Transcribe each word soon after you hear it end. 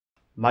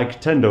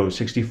Nintendo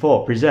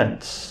 64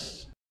 presents.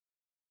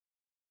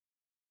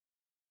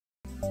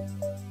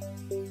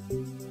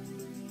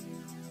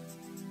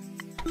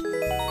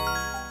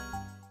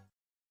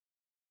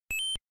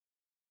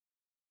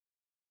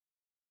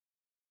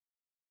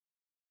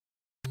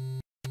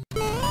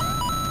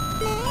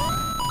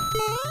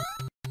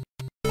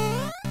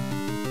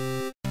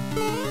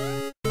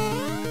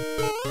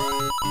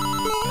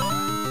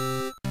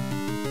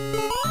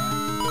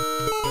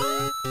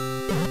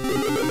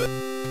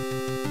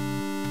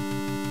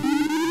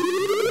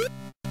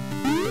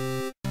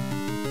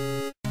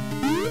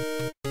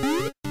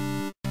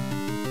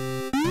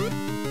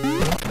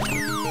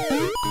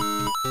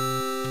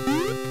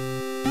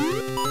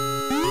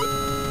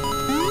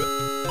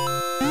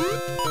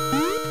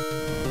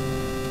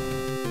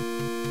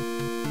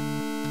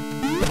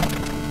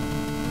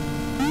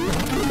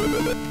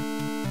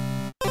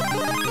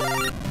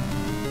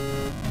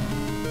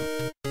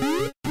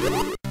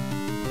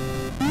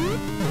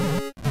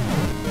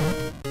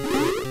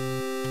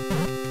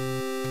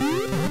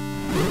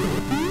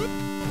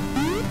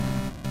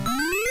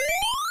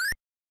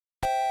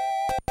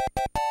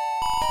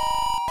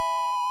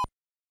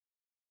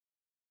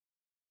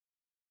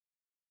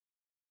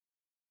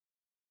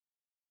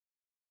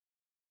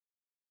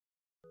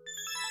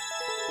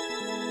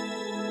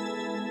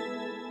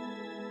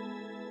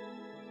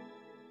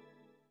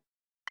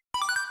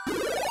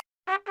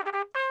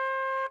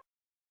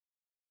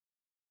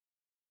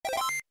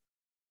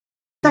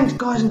 Thanks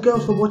guys and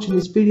girls for watching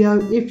this video.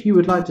 If you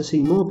would like to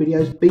see more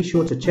videos, be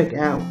sure to check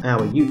out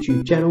our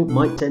YouTube channel,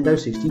 Nintendo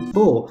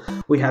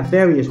 64. We have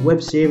various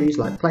web series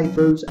like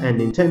playthroughs and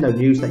Nintendo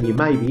news that you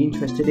may be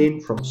interested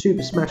in, from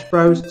Super Smash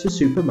Bros to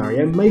Super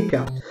Mario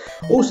Maker.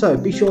 Also,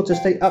 be sure to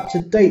stay up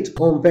to date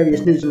on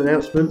various news and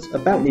announcements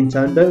about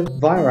Nintendo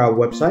via our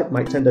website,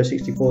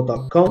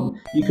 Nintendo64.com.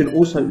 You can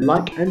also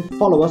like and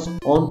follow us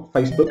on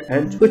Facebook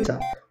and Twitter.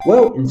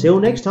 Well, until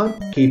next time,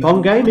 keep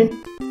on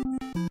gaming!